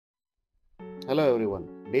Hello everyone.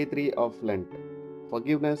 Day 3 of Lent.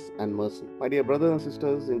 Forgiveness and mercy. My dear brothers and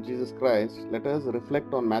sisters in Jesus Christ, let us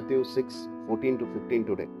reflect on Matthew 6:14 to 15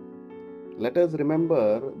 today. Let us remember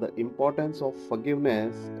the importance of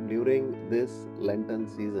forgiveness during this Lenten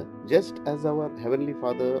season. Just as our Heavenly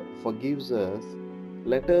Father forgives us,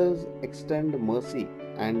 let us extend mercy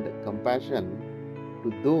and compassion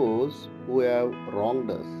to those who have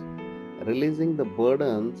wronged us, releasing the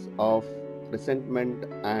burdens of resentment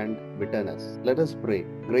and bitterness. Let us pray.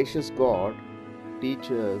 Gracious God,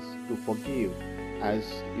 teach us to forgive as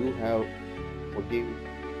you have forgiven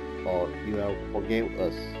or you have forgave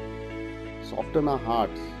us. Soften our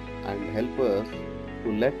hearts and help us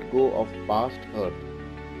to let go of past hurt.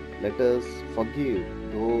 Let us forgive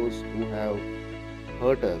those who have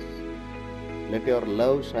hurt us. Let your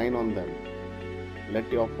love shine on them.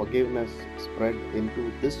 Let your forgiveness spread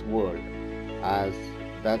into this world, as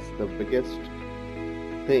that's the biggest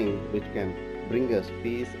thing which can bring us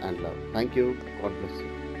peace and love. Thank you. God bless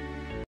you.